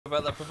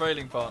about that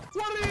prevailing part.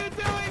 What are you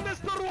doing,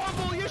 Mr.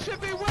 Womble? You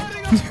should be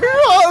wearing a...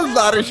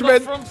 Oh,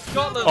 Irishman. From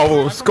Scotland.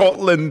 Oh,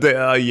 Scotland.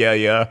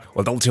 Yeah.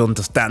 Well, don't you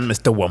understand,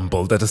 Mr.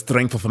 Womble, that the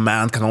strength of a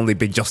man can only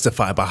be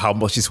justified by how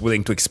much he's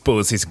willing to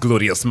expose his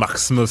glorious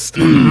Maximus?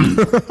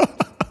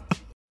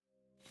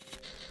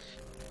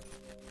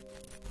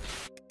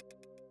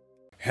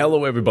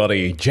 Hello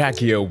everybody, Jack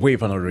here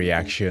with another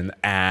reaction,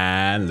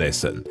 and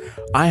listen,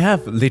 I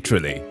have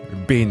literally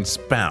been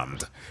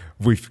spammed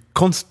with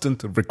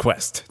constant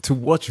requests to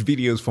watch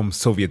videos from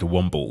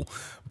SovietWomble,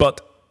 but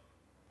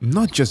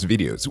not just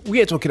videos, we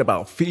are talking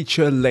about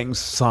feature-length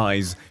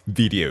size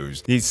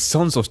videos. His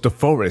Sons of the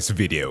Forest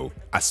video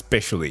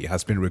especially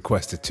has been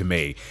requested to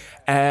me,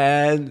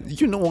 and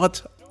you know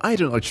what? I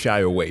do not shy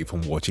away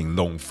from watching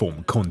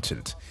long-form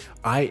content.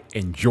 I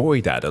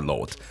enjoy that a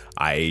lot.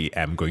 I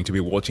am going to be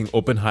watching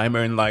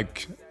Oppenheimer in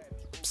like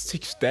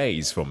 6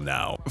 days from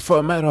now. For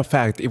a matter of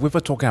fact, if we were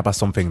talking about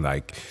something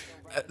like,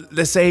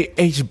 let's say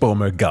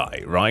H-Bomber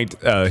Guy, right?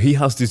 He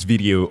has this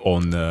video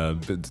on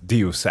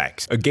Deus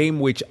Ex, a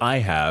game which I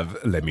have,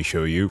 let me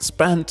show you,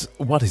 spent,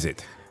 what is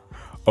it?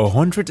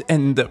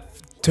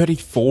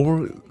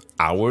 134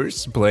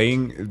 hours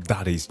playing.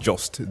 That is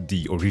just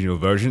the original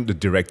version. The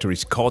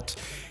director's cut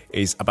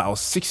is about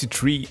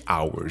 63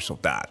 hours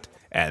of that,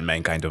 and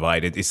Mankind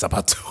Divided is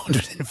about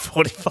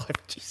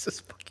 245. Jesus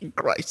fucking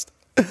Christ.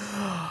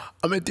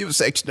 I'm a Deus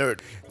Ex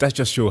nerd. That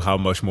just shows how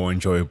much more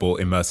enjoyable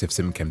immersive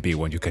sim can be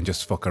when you can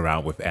just fuck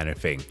around with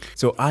anything.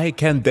 So I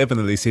can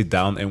definitely sit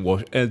down and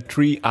watch a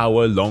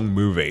 3-hour long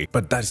movie.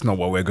 But that's not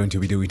what we're going to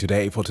be doing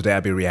today. For today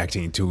I'll be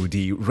reacting to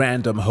the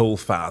random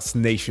Holdfast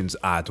Nations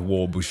at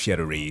War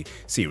Bullshittery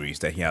series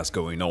that he has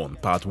going on,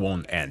 part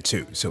 1 and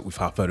 2. So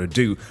without further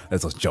ado,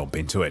 let's just jump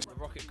into it.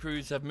 Rocket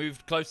crews have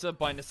moved closer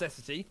by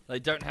necessity. They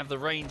don't have the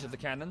range of the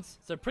cannons.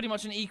 So pretty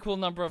much an equal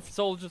number of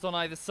soldiers on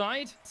either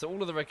side. So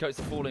all of the redcoats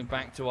are falling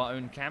back to our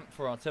own camp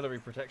for artillery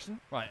protection.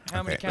 Right,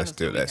 how many cannons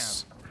do we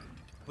have?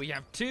 We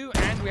have 2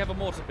 and we have a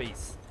mortar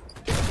piece.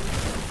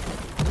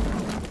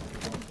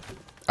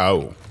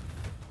 Oh.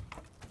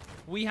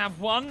 We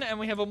have 1 and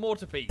we have a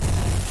mortar piece.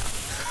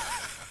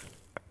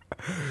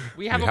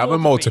 We have a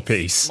mortar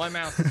piece. My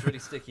mouth is really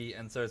sticky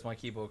and so is my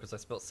keyboard because I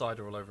spilled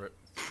cider all over it.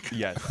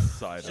 Yes,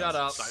 cider. Shut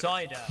up.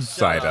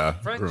 Cider,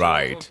 French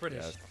right. Or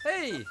British. Yes.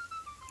 Hey!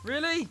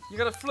 Really? You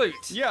got a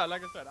flute? Yeah,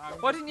 like I said.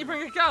 Why didn't you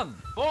bring a gun?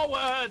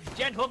 Forward,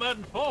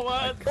 gentlemen,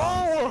 forward!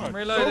 Forward! I'm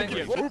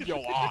reloading. Move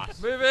your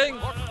ass. Moving.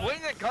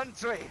 Wing the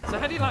country! So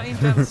how do you like aim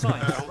down the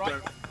sight?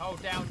 Right,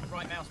 hold down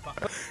right mouse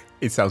button.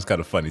 It sounds kind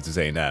of funny to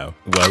say now.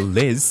 Well,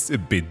 Liz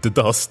bit the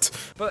dust.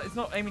 But it's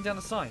not aiming down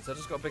the sights, I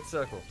just got a big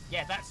circle.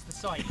 Yeah, that's the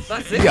sight.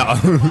 That's it? Yeah.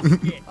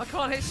 I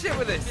can't hit shit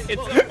with this.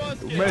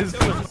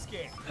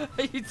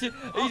 Are you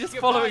just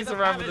following us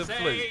around with a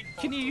flute?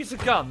 Can you use a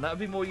gun? That would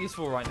be more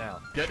useful right now.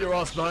 Get your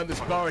ass behind this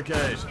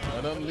barricade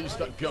and unleash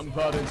that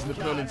gunpowder into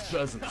Napoleon's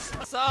presence.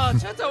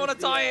 Sarge, I don't want to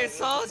die here,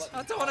 Sarge.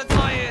 I don't want to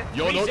die here.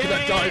 You're not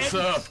gonna die,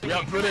 sir. We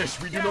are British.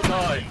 We do not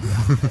die.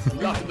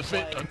 Laugh in the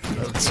fit.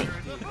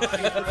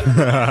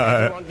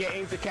 Everyone get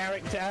into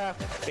character.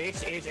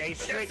 This is a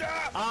strict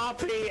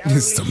RP.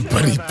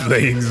 Somebody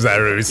playing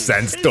Zero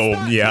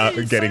Sandstorm, yeah,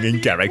 getting in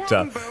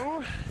character.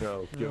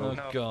 Oh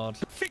God.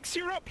 Fix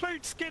your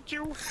upload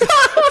schedule.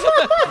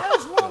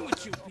 What's wrong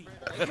with you people?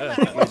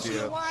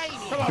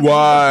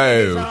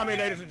 Wow. Army,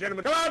 ladies and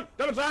gentlemen. Come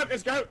on,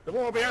 let's go. The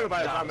war will be over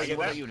by the time we get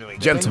there.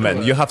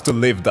 Gentlemen, you have to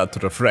leave that to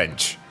the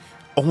French.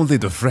 Only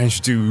the French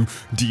do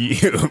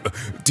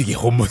the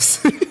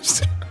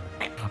homosexual.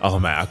 Oh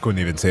man, I couldn't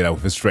even say that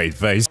with a straight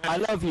face. I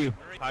love you.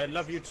 I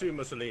love you too,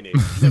 Mussolini.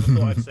 Never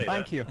thought I'd say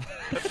Thank you.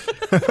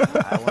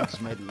 I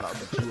once made love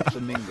to a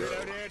flamingo.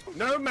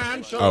 No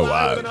man shall Oh, lie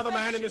wow. with another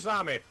man in this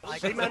army.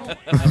 Seamen.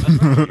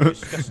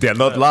 They're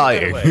not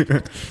lying.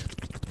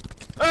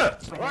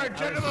 Right,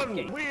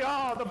 gentlemen, we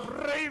are the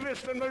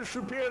bravest and most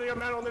superior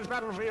men on this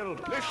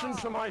battlefield. Listen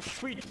to my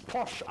sweet,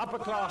 posh,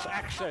 upper-class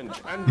accent,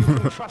 and you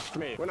can trust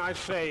me when I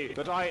say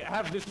that I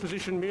have this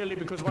position merely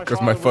because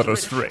my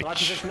father's French. I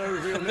possess no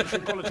real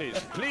military qualities.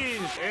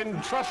 Please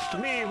entrust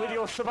me with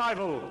your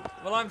survival.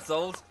 Well, I'm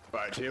sold.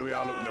 Right, here we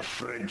are looking at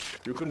French.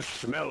 You can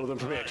smell them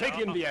from here. Take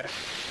in the air.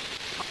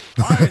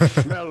 I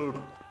smell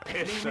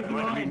piss. That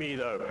might be me,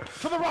 though.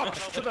 To the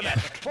rocks, to the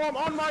left. Form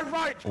on my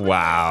right.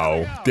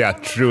 Wow, they are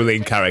truly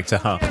in character,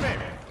 huh?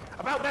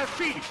 About their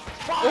feet.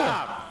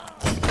 Fire!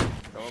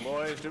 Come on,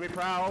 boys, do me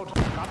proud.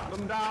 Cut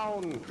them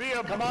down. Be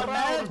a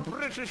proud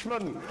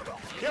Britishman.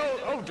 Kill.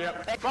 Oh,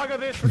 dear. Bugger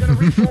this. We're going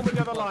to reform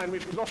the other line.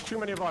 We've lost too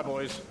many of our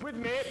boys. With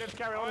me, let's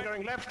carry on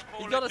going left.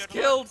 He got us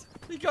killed.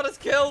 He got us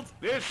killed.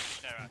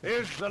 This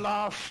is the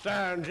last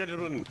stand,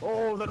 gentlemen.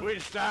 All that we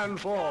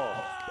stand for.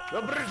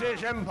 The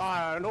British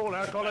Empire and all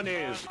her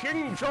colonies.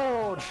 King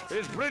George,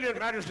 His Brilliant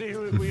Majesty,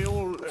 who we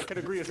all can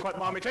agree is quite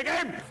balmy. Take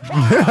aim!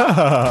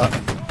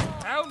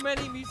 How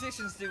many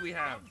musicians do we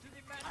have?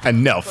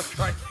 Enough. For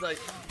Christ's sake,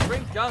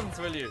 bring guns,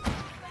 will you?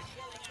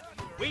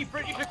 We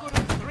British are good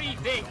at 3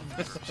 things.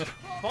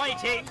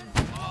 Fighting,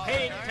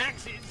 paying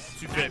taxes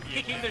and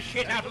kicking the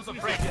shit out of the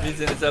French. He's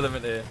in his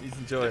element here. He's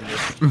enjoying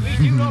this. We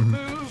do not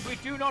move, we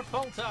do not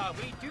falter,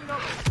 we do not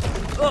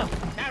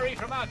tarry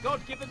from our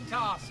God-given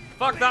task.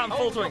 Fuck that, I'm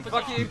faltering.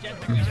 Fuck you.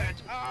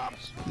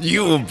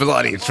 You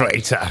bloody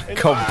traitor!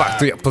 Come back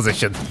to your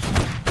position.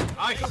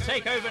 I shall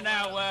take over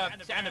now,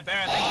 Anna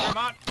Bear, thank you very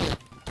much.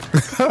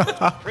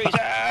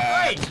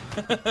 Wait!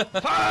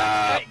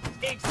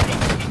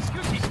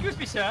 Excuse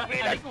me, sir.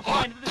 I think we'll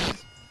find that this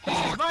is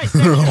my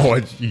section. Oh,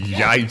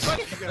 yikes.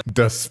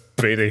 The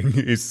spitting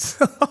is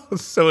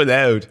so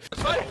loud.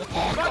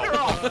 Bugger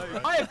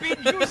off! I have been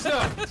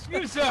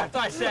usurped,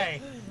 I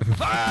say.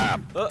 I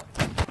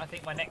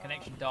think my net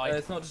connection died.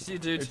 It's not just you,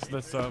 dude. It's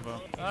the server.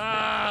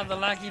 Ah, the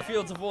laggy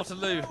fields of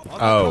Waterloo.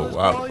 Oh,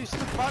 wow.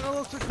 The battle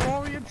of the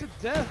glory into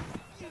death.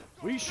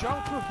 We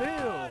shall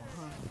prevail.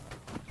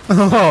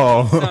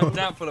 Oh. I'm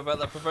doubtful about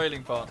that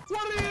prevailing part.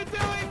 What are you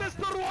doing,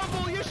 Mr.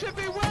 Womble? You should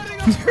be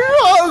wearing a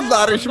Oh, I'm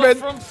Irishman.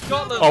 from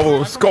Scotland.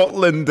 Oh,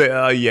 Scotland.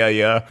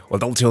 Yeah. Well,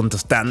 don't you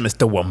understand,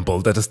 Mr.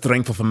 Womble, that the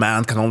strength of a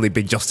man can only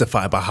be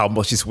justified by how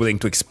much he's willing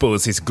to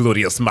expose his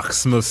glorious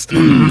Maximus?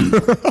 Place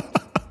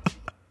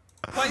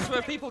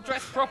where people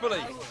dress properly.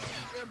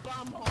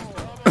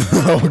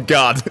 Oh,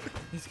 God.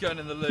 He's going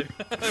in the loo.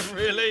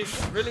 Really?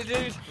 Really,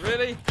 dude?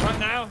 Really? Right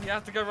now? You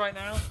have to go right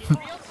now? Real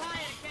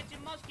tired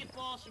catching musket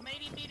balls from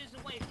 80 meters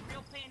away. It's a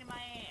real pain in my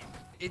ass.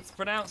 It's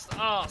pronounced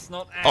arse,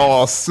 not ass.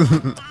 Arse.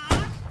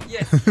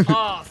 Yes,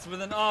 arse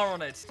with an R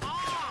on it.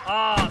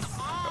 Arse.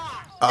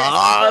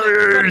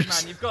 Arse.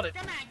 Man, you've got it.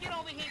 Come on, get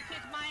over here and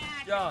kiss my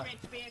ass, Yeah. you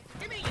French man.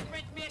 Come here, you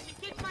French man, and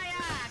kiss my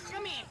ass.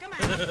 Come here, come on.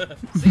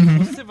 See,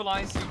 more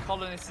civilized you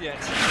colonists yet.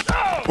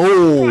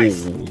 Oh.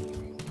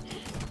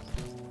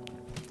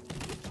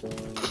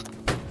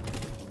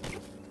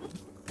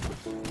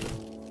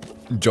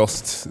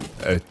 Just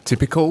a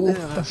typical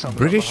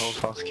British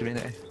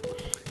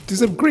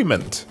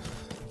disagreement.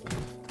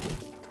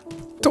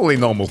 Totally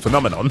normal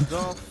phenomenon. Hey,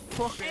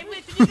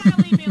 listen, you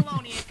gotta leave me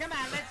alone here. Come on,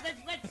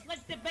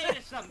 let's debate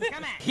or something.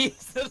 Come on.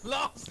 He's the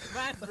last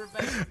man for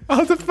debate.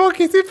 How the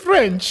fuck is it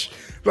French?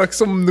 Like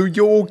some New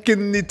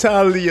Yorkin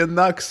Italian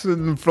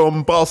accent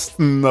from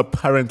Boston,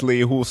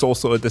 apparently, who's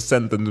also a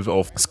descendant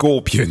of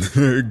Scorpion.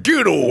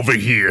 Get over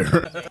here!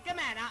 Come on,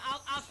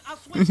 I'll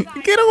switch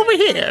sides. Get over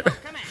here!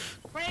 Come on.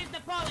 Praise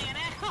Napoleon, eh?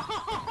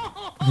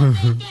 Oh,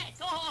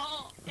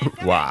 come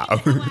Wow. on,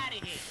 get the hell out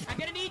of here. I'm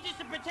gonna need you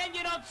to pretend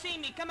you don't see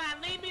me. Come on,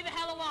 leave me the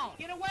hell alone.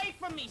 Get away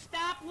from me.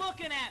 Stop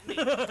looking at me.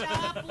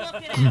 Stop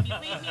looking at me.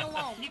 Leave me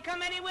alone. You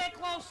come anywhere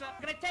closer,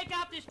 I'm gonna take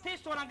out this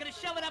pistol and I'm gonna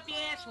shove it up your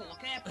asshole,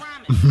 okay? I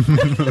promise.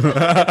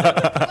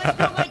 Let's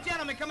go, ladies and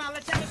gentlemen. Come on,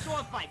 let's have a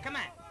sword fight. Come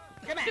on.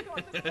 Come on.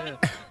 What are you doing?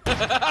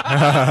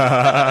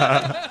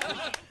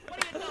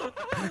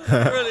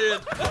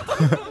 Brilliant.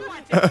 Come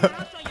on, take it.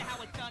 I'll show you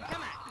how it's done.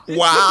 Come on.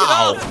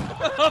 Wow!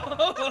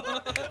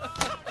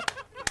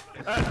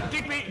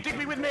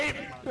 Digby with me!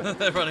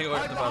 They're running away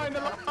from the Behind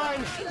button. the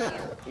lines!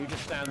 You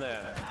just stand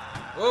there.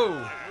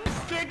 Whoa.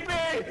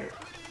 Digby!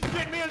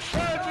 Get me a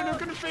surgeon who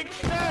can fix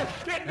that!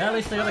 Get me At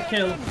least I got a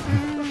kill.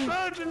 The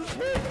surgeon's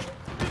hit!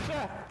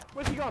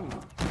 Where's he gone?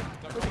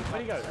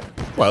 Where'd he go?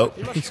 Well,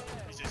 he's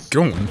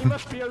gone. He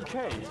must be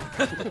okay.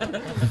 Come on,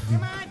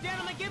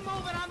 gentlemen, get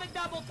moving on the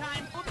double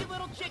time. Move your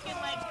little chicken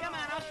legs. Come on,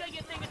 I'll show you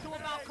a thing or two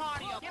about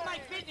cardio. Get my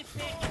fitness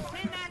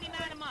package,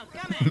 $10.99 a month.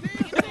 Come on.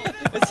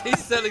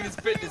 He's selling his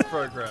fitness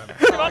program.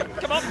 Come on,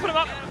 put him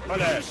up.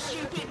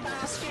 Stupid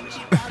bastard,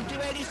 you can't do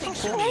anything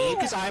for me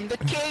because I'm the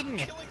king.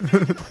 You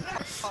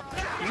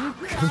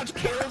can't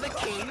kill the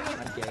king.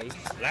 I'm gay.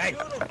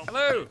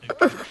 Hello.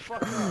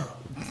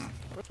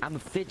 I'm a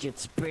fidget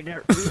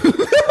spinner.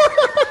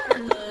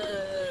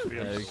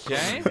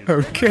 Okay.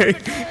 Okay.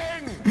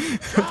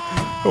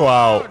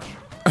 Wow.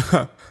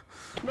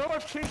 No,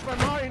 I've changed my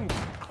mind.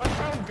 I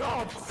found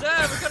God.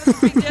 Sir, we're going to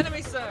defeat the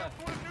enemy, sir.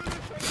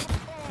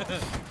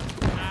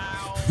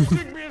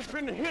 Digby has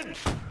been hit.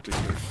 Digby,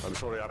 I'm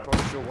sorry, I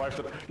promised your wife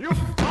that. You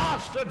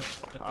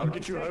bastards! I'll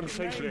get you home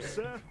safely.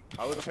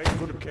 I will take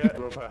good care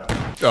of her.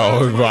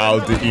 Oh, wow,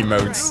 the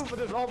emotes. For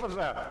this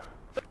officer.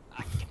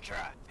 I can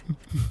try.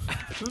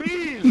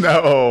 Please!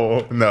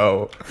 No,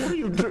 no. What are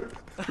you doing?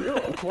 You're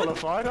not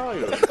qualified, are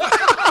you?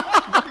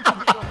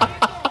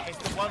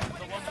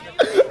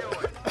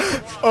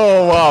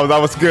 Oh, wow,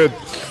 that was good.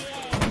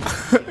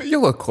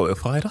 You're not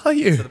qualified, are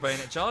you? The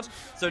bayonet charge.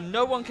 So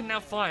no one can now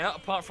fire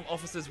apart from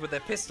officers with their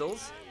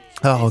pistols.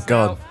 Oh, It's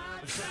God. now-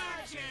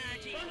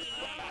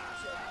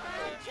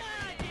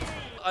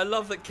 I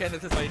love that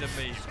Kenneth has made a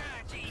meme.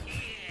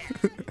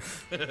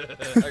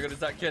 I'm gonna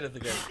attack Kenneth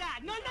again.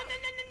 No.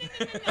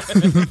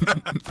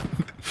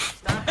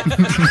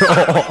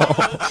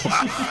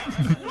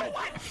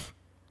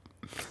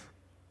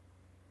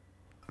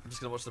 I'm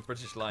just gonna watch the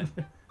British line.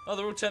 Oh,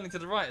 they're all chanting to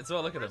the right as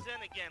well. Look at them.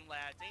 Present again,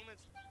 lads. Aim as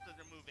they're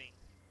moving.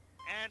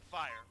 And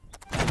fire.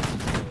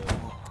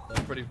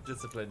 They're pretty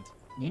disciplined.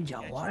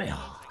 Ninja warrior.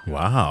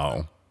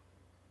 Wow.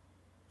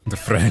 The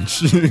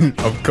French,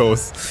 of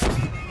course.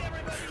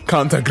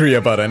 Can't agree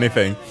about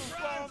anything.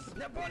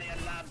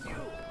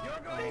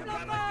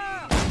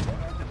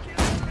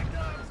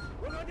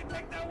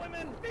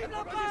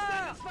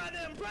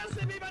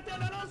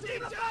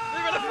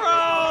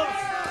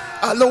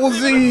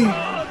 Allons-y!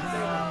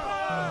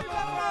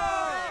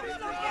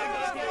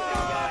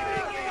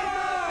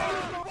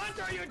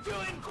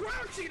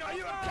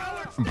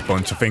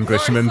 Bunch of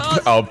Englishmen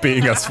out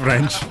being us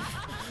French.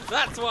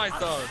 That's why,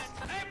 Sarge.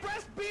 Hey,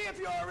 press B if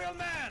you're a real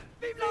man.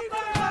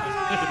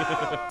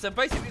 So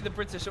basically the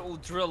British are all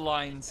drill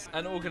lines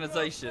and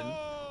organisation.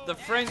 The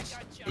French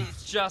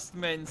is just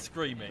men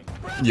screaming.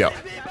 Yeah,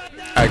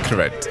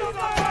 correct.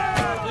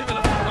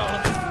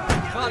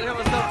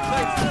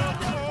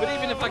 But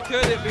even if I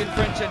could, it'd be in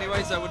French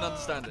anyway, so I wouldn't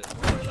understand it.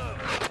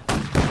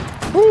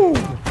 Woo.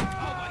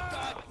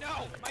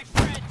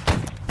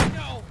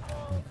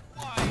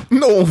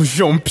 No,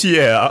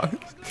 Jean-Pierre,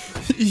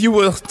 you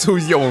were too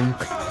young.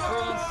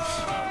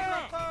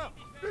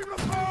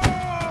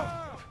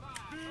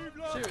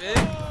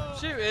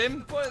 Shoot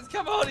him! Boys,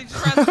 come on, he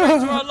just ran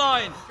straight to our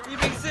line. Are you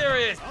being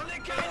serious? Only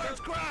cannons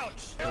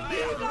crouch. The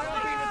penis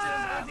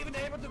aren't even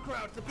able to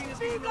crouch. The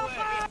penis is in the way.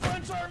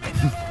 French army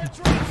never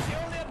retreats. He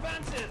only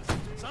advances.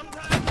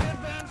 Sometimes he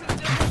advances in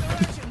different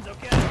directions,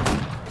 okay?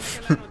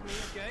 Stick a line with me,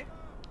 okay?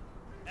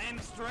 Aim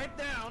straight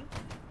down.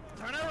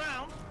 Turn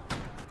around.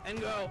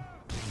 And go.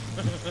 I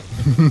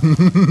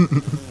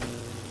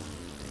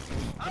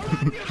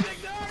want you,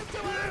 big dog, to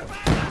our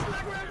fast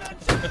like we're not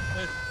sure.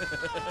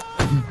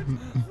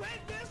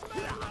 Wait this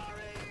way,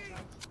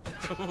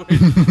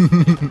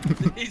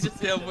 He just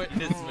here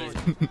witnessed me.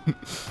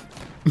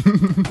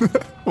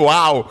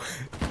 Wow.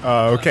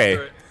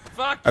 Okay.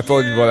 Fuck I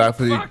thought you were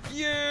actually. Fuck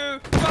you!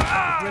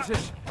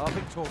 British are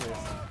victorious.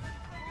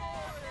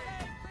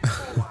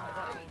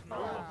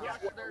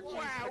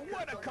 Wow,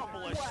 what a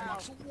couple of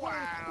schmucks.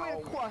 Wow.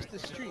 Across the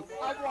street.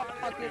 I'm walking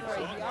right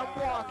here. I'm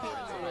walking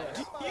there.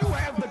 You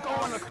have the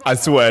going across. I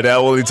swear they're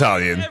all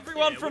Italian.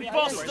 Everyone from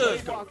Boston!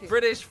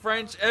 British,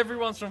 French,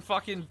 everyone's from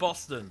fucking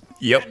Boston.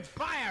 Yep.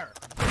 Fire.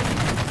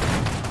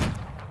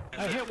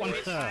 I hit one,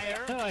 sir.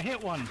 I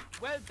hit one.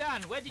 Well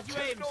done. Where did you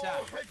aim, sir?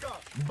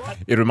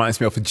 It reminds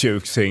me of a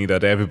joke saying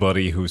that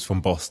everybody who's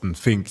from Boston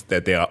thinks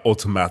that they are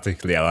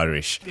automatically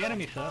Irish. The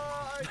enemy, sir.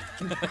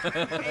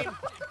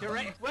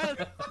 Direct. Well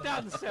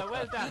done, sir.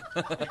 Well done.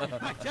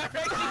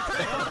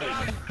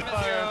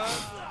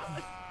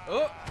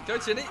 Oh, go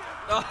Chinny.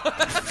 Oh,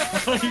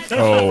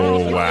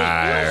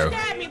 wow.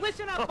 Stab me.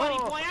 Listen up, buddy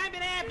boy. I'm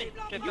an abbot.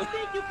 You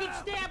think you can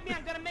stab me?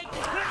 I'm gonna make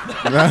this.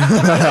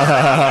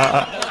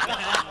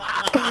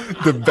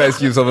 The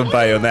best use of a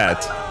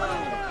bayonet.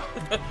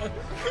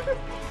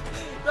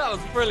 That was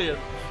brilliant.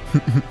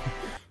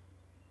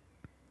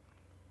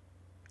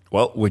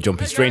 Well, we're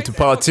jumping straight to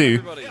part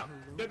 2. Welcome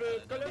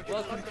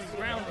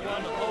to round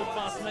 1 of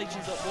Holdfast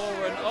Nations at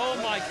War, and oh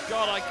my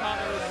god, I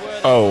can't remember the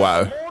word. Oh,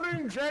 wow.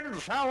 Morning,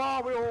 gents. How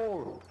are we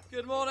all?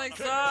 Good morning,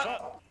 sir.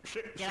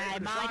 G'day,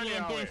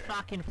 mate. I'm doing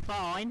fucking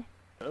fine.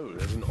 Oh,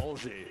 there's an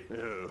Aussie.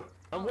 Oh.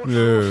 And what's No.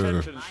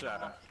 your sentence,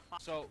 sir?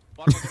 So,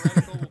 bottom of the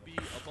reticle will be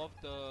above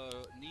the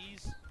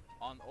knees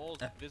on all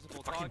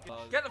visible targets.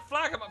 Get the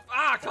flag up.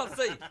 Ah, I can't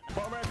see.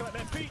 America like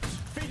their feet.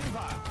 Feet in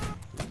fire.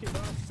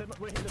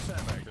 We're here to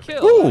serve.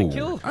 Kill.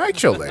 Ooh,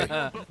 actually.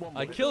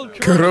 I killed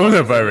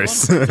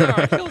Coronavirus.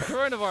 I killed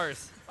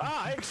coronavirus.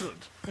 Ah,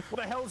 excellent.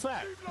 What the hell's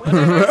that?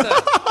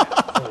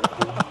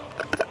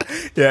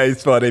 Yeah,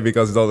 it's funny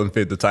because it doesn't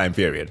fit the time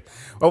period.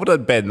 What would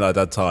that been at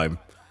that time?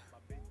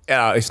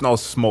 Yeah, it's not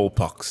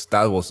smallpox.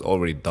 That was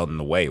already done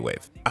away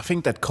with. I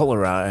think that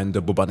cholera and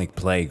the bubonic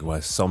plague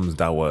were some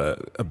that were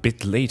a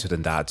bit later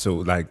than that. So,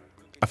 like,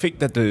 I think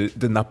that the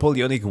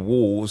Napoleonic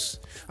Wars,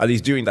 at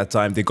least during that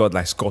time, they got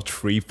like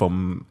scot-free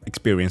from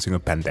experiencing a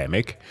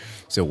pandemic.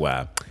 So,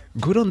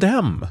 good on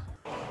them.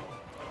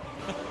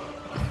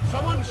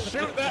 Someone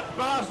shoot that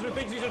bastard who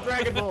thinks he's a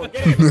dragonborn.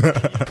 Get him.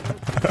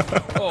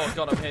 Oh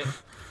god, I'm hit.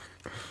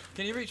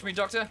 Can you reach me,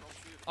 Doctor?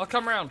 I'll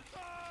come round.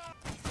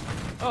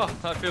 Oh,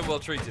 I feel well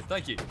treated.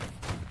 Thank you.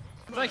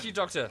 Thank you,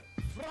 Doctor.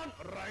 Front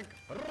rank,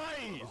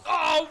 rise.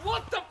 Oh,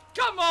 what the?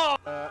 Come on!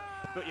 But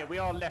yeah, we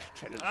are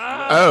lieutenants.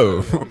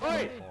 Oh.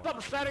 Hey,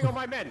 stop standing on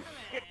my men.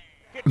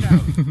 Get down.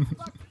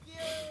 Fuck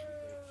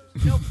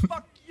you! No,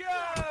 fuck you!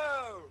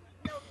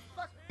 No,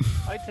 fuck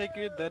I take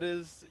it that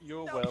is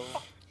your well.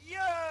 fuck you!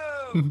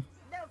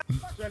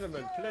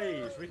 Gentlemen,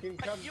 please, we can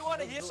come. You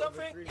wanna hear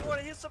something? You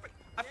wanna hear something?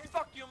 I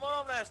fucked your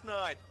mom last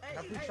night.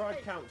 Have we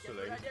tried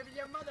counselling?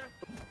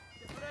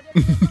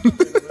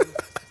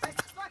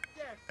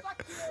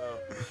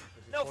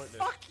 No,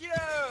 fuck you!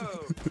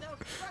 No,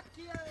 fuck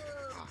you!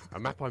 A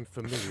map I'm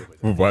familiar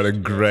with. What a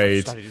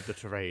great Studied the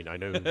terrain. I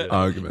know the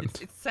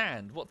argument. It's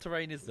sand. What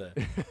terrain is there?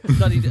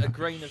 Studied a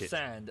grain of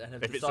sand and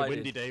have If it's a decided.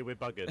 windy day, we're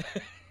buggered.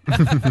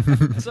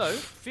 So,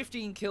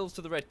 15 kills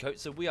to the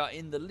Redcoats, so we are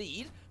in the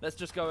lead. Let's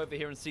just go over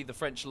here and see the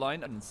French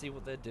line and see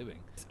what they're doing.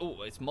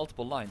 Oh, it's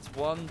multiple lines.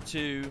 1,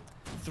 2,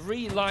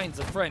 3 lines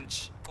of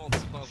French.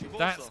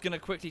 That's going to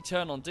quickly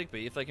turn on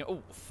Digby if they can...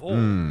 Oh,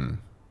 4.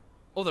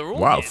 Oh, they're all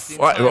Wow. hit. The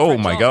entire Oh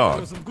French my army.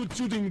 god. Some good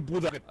shooting,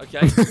 brother. Okay,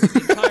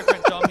 the entire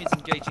French army is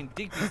engaging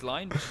Digby's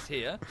line, which is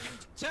here.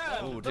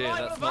 Oh dear,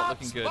 that's not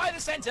looking good. By the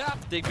center!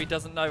 Digby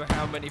doesn't know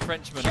how many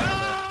Frenchmen are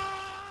there.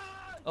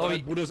 Oh,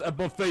 Brothers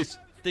above face.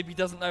 Digby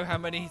doesn't know how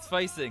many he's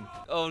facing.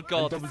 Oh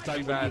god, this is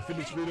too bad.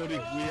 Finish reloading.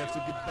 We have to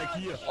get back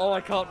here. Oh,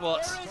 I can't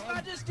watch. His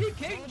Majesty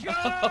King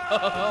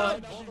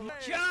George!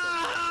 Judge!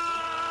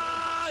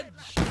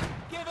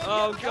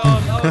 Oh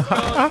god, oh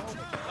god.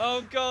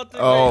 Oh god,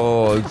 Digby.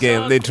 Oh,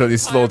 game literally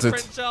slaughtered.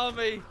 French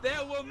army.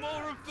 There were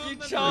more of them You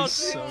than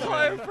charged the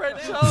entire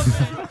French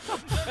army.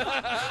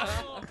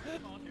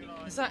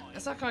 Is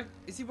that guy?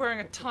 Is he wearing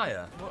a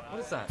tire? What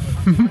is that?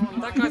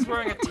 That guy's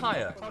wearing a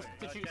tire.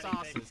 Prostitutes'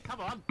 asses.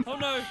 Come on. Oh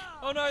no!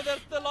 Oh no!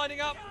 They're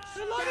lining up.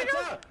 They're lining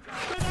up.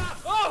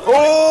 Oh!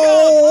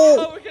 Oh!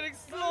 God. Oh, we're getting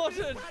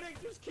slaughtered.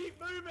 Just keep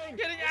moving.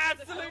 Getting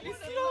absolutely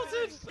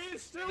slaughtered. We're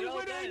still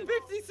winning.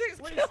 56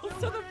 kills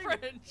to the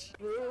French.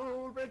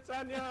 Rule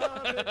Britannia,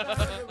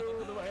 Britannia,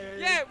 rule the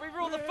waves. Yeah, we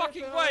rule the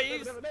fucking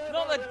waves,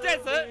 not the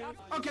desert.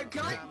 Okay,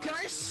 can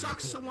I suck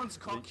someone's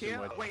cock here?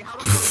 Wait, how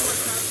do I work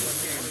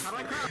this game? How do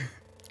I crack?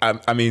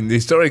 I mean,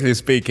 historically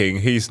speaking,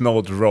 he's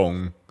not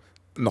wrong.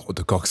 Not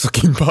the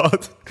cocksucking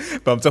part,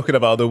 but I'm talking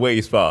about the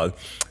waste part.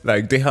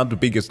 Like, they had the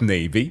biggest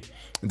navy,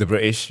 the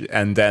British,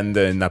 and then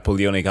the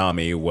Napoleonic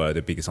army were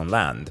the biggest on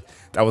land.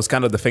 That was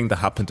kind of the thing that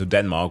happened to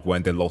Denmark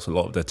when they lost a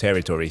lot of their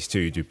territories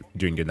too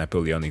during the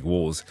Napoleonic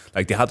Wars.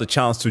 Like, they had the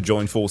chance to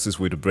join forces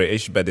with the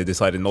British, but they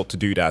decided not to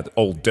do that,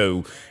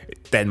 although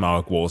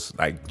Denmark was,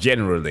 like,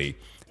 generally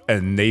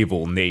a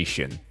naval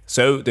nation.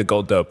 So they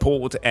got the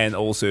port and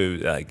also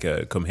like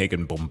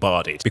Copenhagen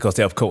bombarded because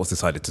they of course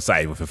decided to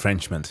side with the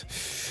Frenchmen.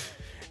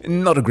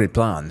 Not a great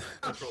plan.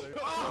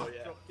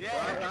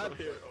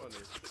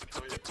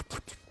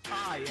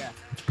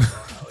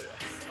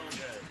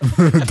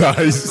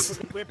 Dice.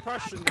 We're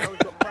Prussian now, we've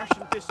got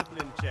Prussian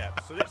discipline,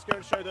 chaps. So let's go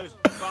and show those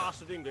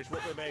bastard English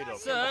what we're made of.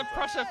 Sir,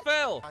 Prussia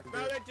fell. No,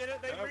 they didn't.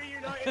 They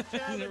reunited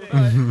Germany.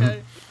 Right,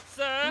 okay.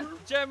 Sir,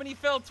 Germany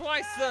fell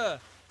twice, sir.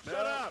 Shut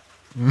up.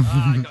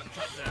 Ah, I got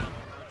cut down.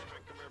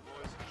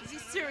 Is he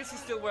seriously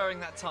still wearing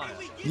that tie?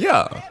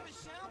 Yeah.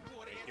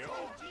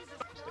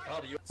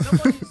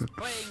 Someone is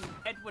playing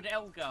Edward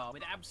Elgar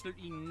with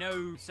absolutely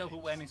no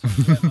self-awareness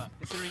whatsoever,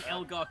 considering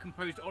Elgar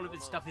composed all of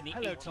his stuff in the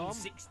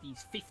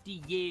 1860s,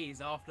 50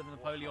 years after the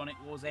Napoleonic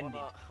Wars ended.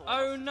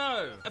 Oh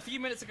no! A few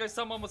minutes ago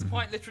someone was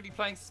quite literally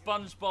playing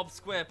SpongeBob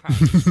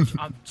SquarePants.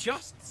 I'm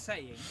just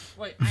saying.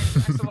 Wait,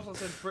 Axolotl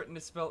said Britain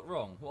is spelt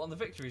wrong. What, on the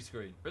victory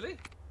screen? Really?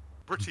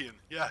 Britian,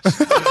 yes.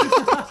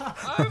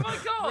 Oh my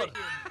god!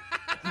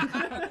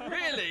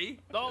 Really?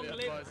 Long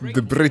live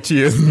The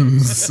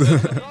Britians.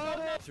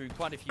 Through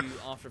quite a few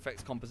After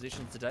Effects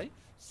compositions today,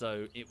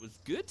 so it was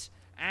good.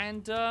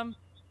 And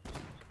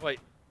wait,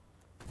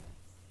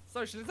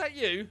 Social, is that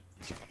you?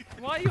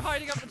 Why are you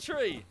hiding up the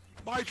tree?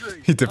 My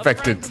tree. He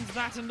defected. Are the randoms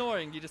that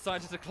annoying? You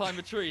decided to climb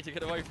a tree to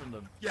get away from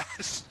them.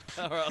 Yes.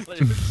 All right,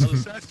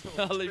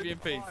 I'll leave you in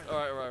peace.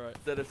 All right.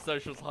 Instead of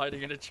Social's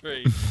hiding in a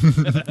tree.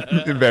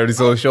 Very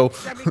social.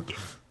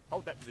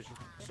 Hold that position,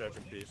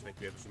 Surgeon, please.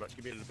 Thank you ever so much.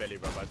 Give me a little belly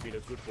rub. I've been a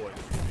good boy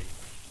this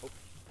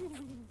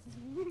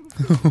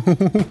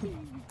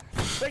morning.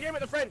 Take aim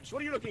at the French.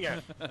 What are you looking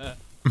at?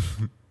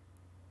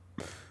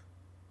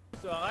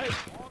 Alright.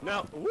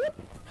 Now, whoop,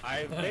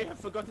 I may have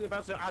forgotten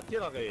about the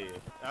artillery.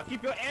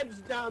 Keep your heads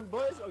down,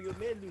 boys, or you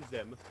may lose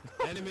them.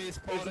 Enemy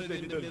spotted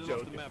in the middle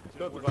of the map.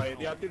 Don't worry,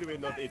 the artillery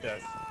will not eat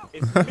us.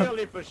 It's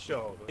merely for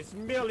show. It's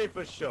merely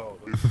for show.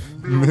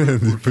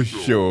 Merely for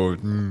sure.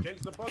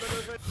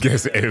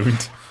 Guess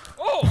owned.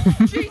 Oh,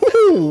 Jesus!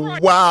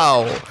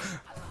 Wow.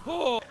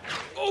 Oh!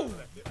 Oh!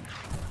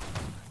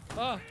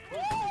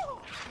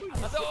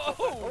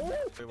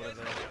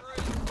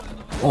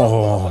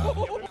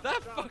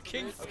 That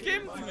fucking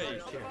skimmed me!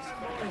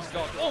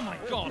 Oh my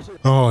god!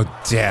 Oh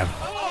damn.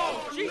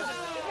 Oh, Jesus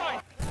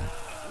Christ!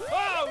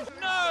 Oh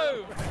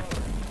no!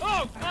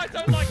 Oh, I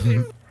don't like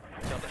this!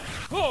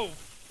 Oh,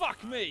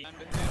 fuck me!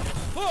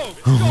 Oh,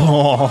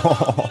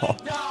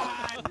 God!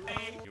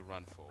 You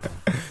run for.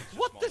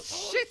 What the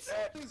shit?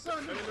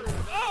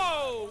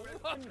 Oh!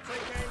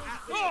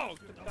 Oh!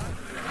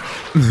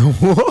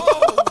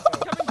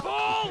 Coming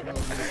ball!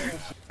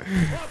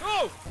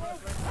 Oh!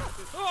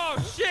 Oh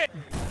shit!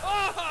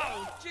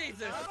 Oh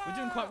Jesus! We're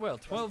doing quite well.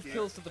 12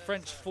 kills to the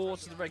French, 4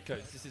 to the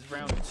Redcoats. This is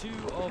round 2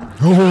 of.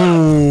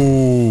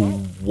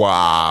 Oh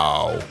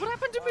wow. What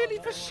happened to merely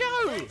for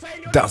show?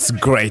 That's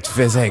great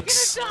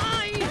physics.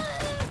 Die!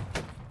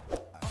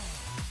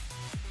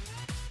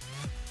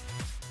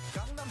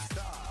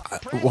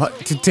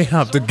 What did they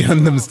have the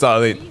Gundam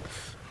style in?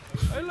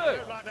 Oh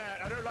look!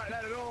 I don't like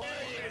that at all.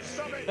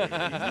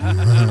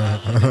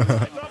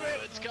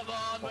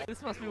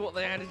 This must be what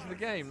they added to the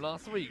game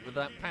last week with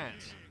that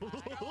patch.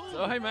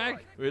 So, hey Mag,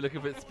 we look a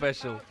bit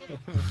special.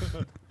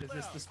 Is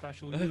this the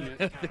special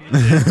unit?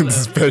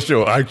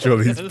 Special,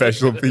 actually,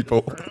 special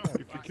people.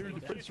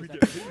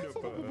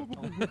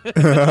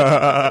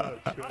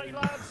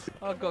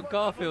 I've got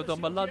Garfield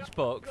on my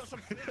lunchbox.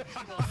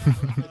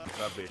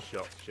 Lovely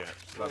shot,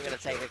 chaps. I'm gonna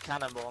take a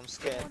cannonball, I'm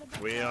scared.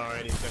 We are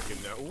any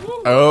second now.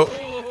 Ooh.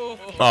 Oh.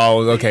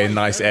 Oh, okay,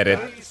 nice edit.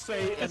 Don't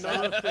say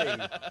another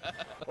thing.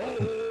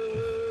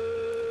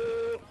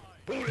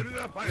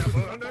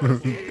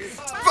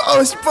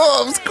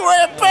 SpongeBob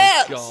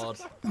SquarePants! God.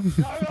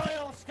 The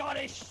Royal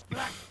Scottish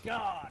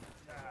Blackguard.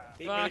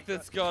 Fuck the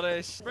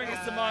Scottish. Bring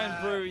us to mine,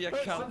 brew, you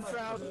Put some cunts.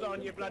 trousers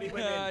on, you bloody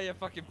women. Yeah, you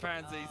fucking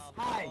pansies.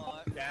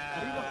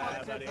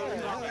 Yeah, buddy.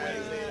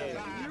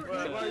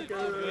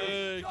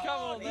 Hey,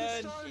 come on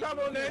then. Come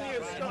on then,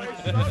 you Scottish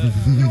sod.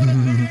 You want to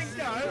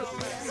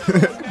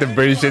go? The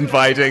British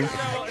infighting.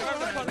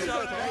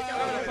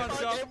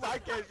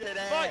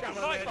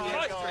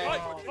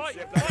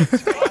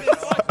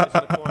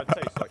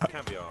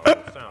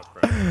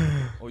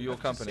 Or your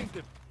company.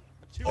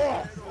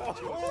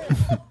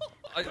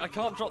 I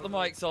can't drop the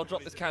mic, so I'll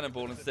drop this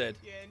cannonball instead.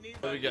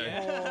 There we go.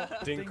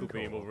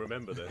 Dinklebeam will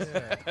remember this.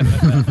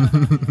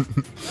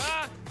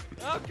 Ah!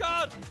 Oh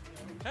God!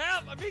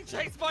 Help! I'm being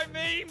chased by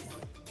memes!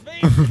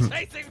 Memes are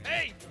chasing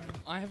me!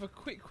 I have a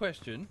quick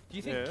question. Do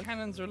you think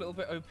cannons are a little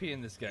bit OP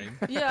in this game?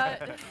 Yeah.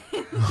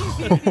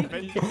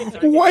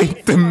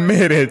 Wait a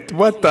minute,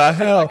 what the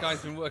hell? That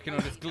guy's been working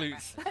on his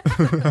glutes.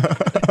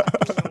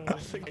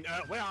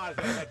 Where are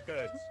the head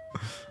goods?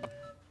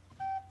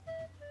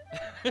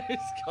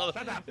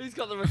 He's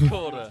got the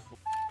recorder.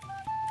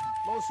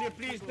 Monsieur,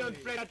 please don't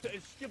play that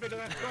stupid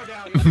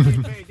recorder. It's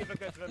very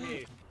difficult for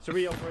me. So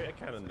we operate a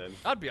cannon then?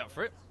 I'd be up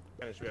for it.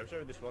 Should we have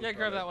this one? Yeah,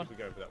 grab that one. We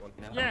go for that one.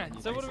 Yeah,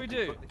 so what do we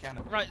do?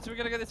 Right, so we're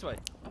gonna go this way.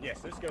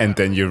 Yes, let's go. And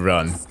then you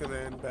run. It's gonna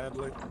end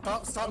badly.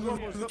 Stop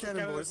moving the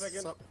cannon, boys.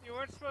 Stop. You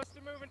weren't supposed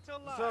to move until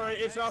live. Sorry,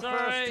 it's our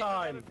first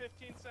time.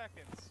 15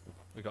 seconds.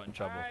 We got in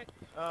trouble.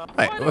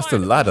 Hey, what's the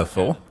ladder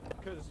for?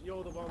 Because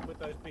you're the one with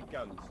those big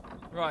guns.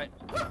 Right.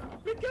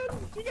 Big guns!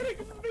 You get a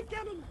big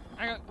cannon!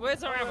 Hang on,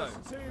 where's our ammo?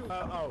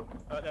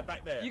 They're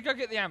back there. You go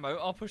get the ammo,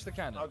 I'll push the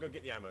cannon. I'll go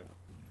get the ammo.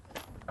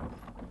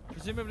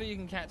 Presumably you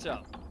can catch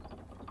up.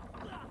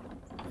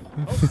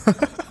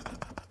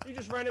 You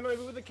just ran him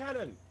over with a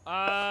cannon.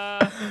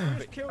 You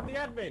just killed the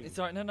admin. It's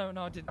alright, no,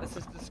 I didn't. Let's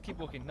just keep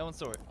walking. No one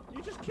saw it.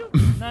 You just killed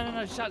him.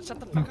 No, shut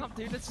the fuck up,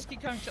 dude. Let's just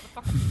keep going. Shut the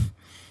fuck up.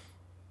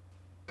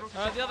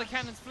 The other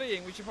cannon's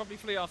fleeing. We should probably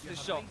flee after this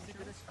shot.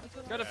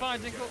 Go to fire,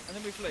 Dinkle, and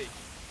then we flee.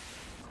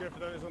 Let's go for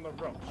those on the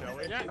rock, shall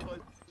we? Yeah.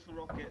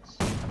 Rockets.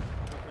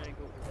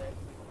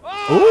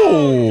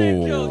 Oh!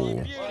 Dinkle, you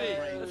beauty.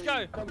 Let's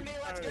go.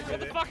 Get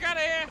the fuck out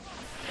of here.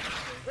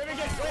 Let me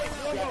get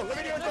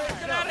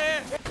Get out of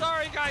here.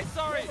 Sorry, guys.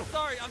 Sorry.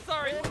 I'm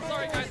sorry.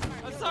 Sorry, guys.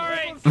 I'm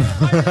sorry.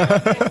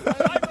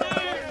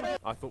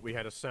 I thought we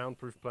had a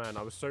soundproof plan.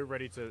 I was so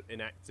ready to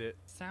enact it.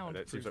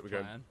 Soundproof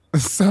plan?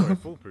 Sorry,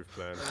 foolproof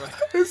plan.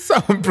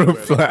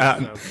 Soundproof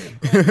plan.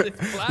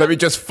 Let me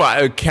just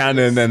fire a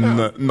cannon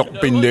and not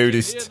be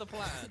noticed.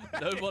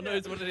 No one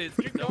knows what it is.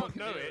 You don't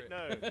know it, no.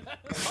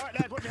 Alright,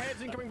 lads, watch your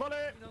heads, incoming volley.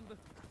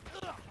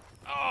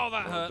 Oh,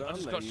 that hurt. I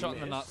just got shot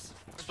in the nuts.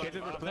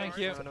 Thank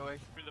you.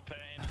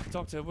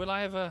 Doctor, will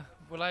I ever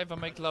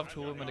make love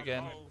to a woman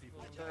again?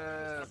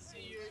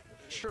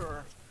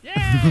 Sure.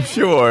 Yeah!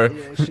 Sure.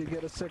 Yeah, she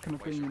get a second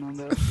opinion on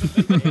that.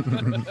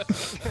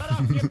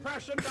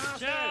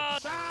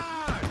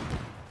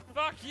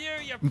 Fuck you,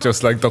 you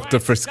Just like Dr.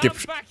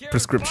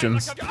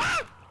 Prescriptions.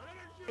 Ah!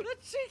 The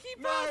cheeky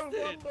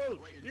bastard! Womble,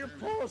 you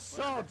poor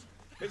sod!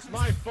 It's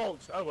my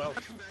fault. Oh well.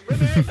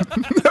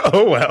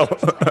 Oh well.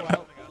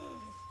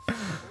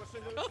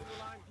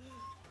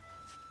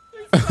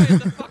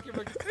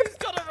 Who's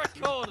got a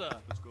recorder?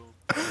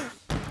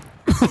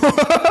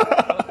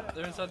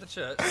 They're inside the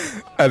church.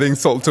 Adding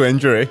salt to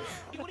injury.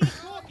 What are you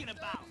talking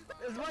about?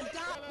 It's my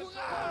dad.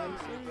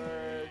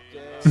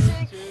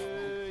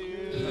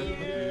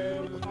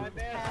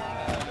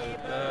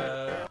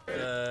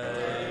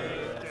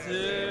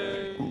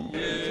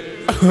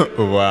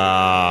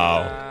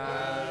 Wow.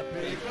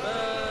 Happy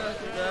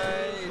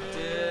birthday,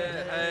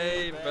 dear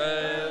Hay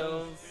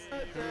Bales.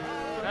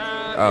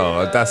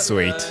 Oh, that's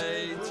sweet.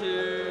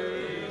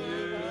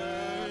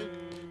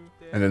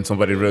 And then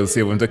somebody rolls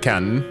you with a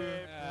cannon.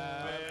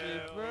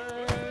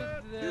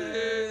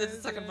 There's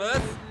a second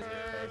verse.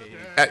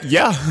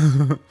 Yeah.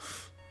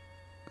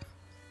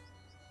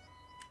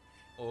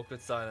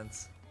 Awkward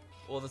silence.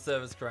 Or the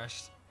servers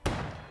crashed.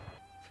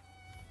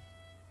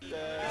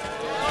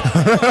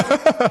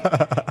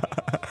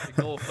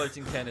 Ignore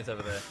floating tennis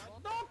over there.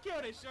 Don't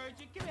kill this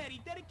surgeon. Come here. He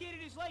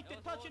dedicated his life to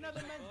touch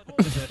another man's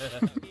bullshit.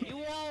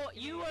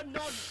 You are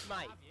not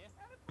mate.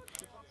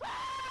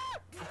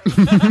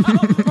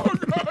 Oh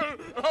no!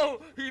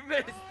 Oh, he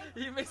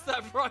missed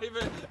that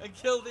private and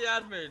killed the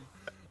admin.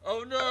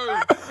 Oh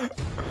no!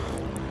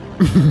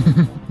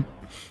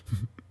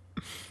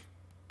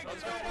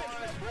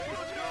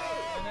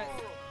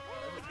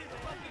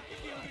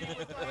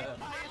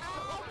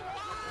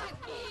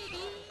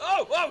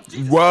 Oh,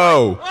 Jesus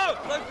Whoa! Christ.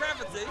 Oh, no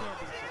gravity.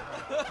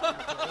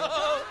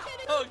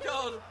 Oh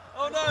god!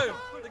 Oh no!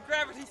 The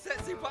gravity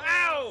set super.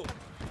 Ow!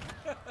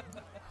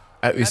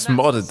 At least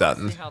modded that.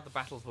 How the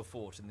battles were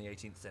fought in the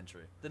 18th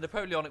century. The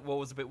Napoleonic War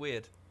was a bit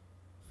weird.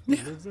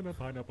 Lives in a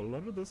pineapple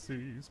under the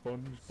sea,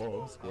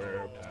 SpongeBob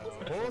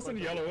SquarePants. Horse and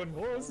yellow and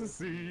horse and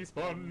sea,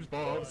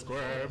 SpongeBob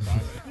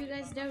SquarePants. You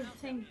guys don't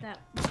think that,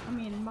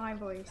 my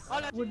voice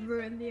would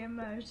ruin the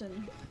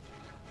immersion?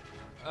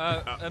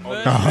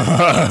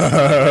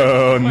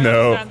 Oh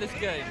no. Understand this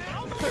game.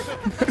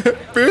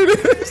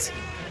 Brutus.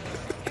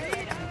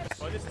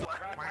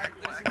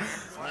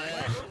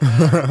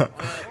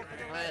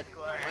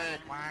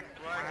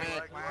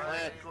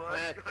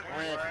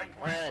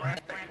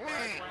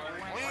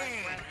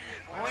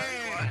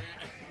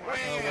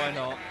 Oh, why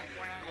not?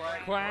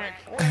 Quack,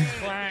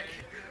 quack,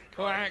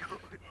 quack,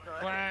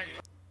 quack.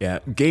 Yeah,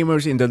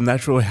 gamers in their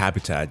natural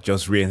habitat,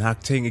 just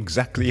reenacting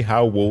exactly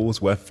how wars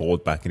were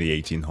fought back in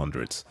the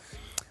 1800s.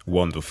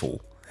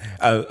 Wonderful.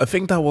 A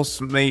thing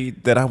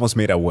that I was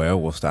made aware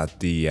was that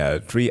the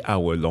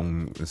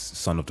 3-hour-long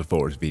Son of the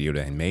Forest video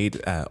that I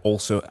made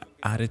also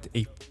added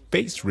a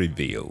face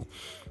reveal,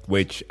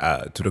 which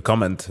to the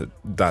comment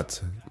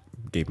that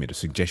gave me the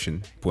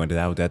suggestion pointed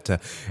out that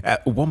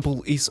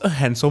Womble is a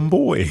handsome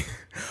boy.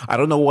 I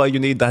don't know why you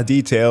need that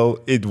detail.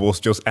 It was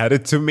just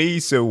added to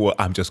me, so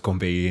I'm just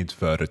conveying it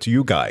further to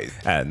you guys,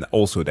 and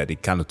also that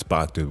it cannot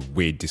spark the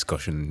weird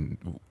discussion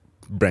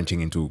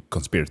branching into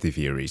conspiracy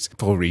theories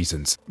for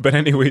reasons. But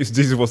anyways,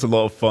 this was a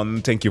lot of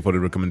fun. Thank you for the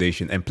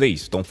recommendation, and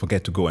please don't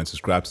forget to go and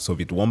subscribe to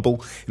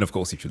SovietWomble. And of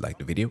course, if you like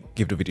the video,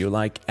 give the video a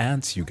like,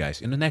 and see you guys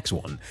in the next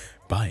one.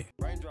 Bye.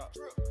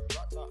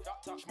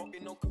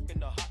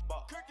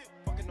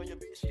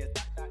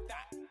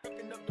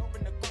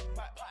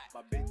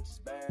 My bitch is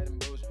bad and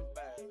bullshit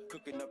bad.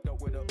 Cooking up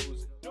dope with a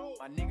Uzi.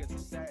 My niggas are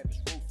savage.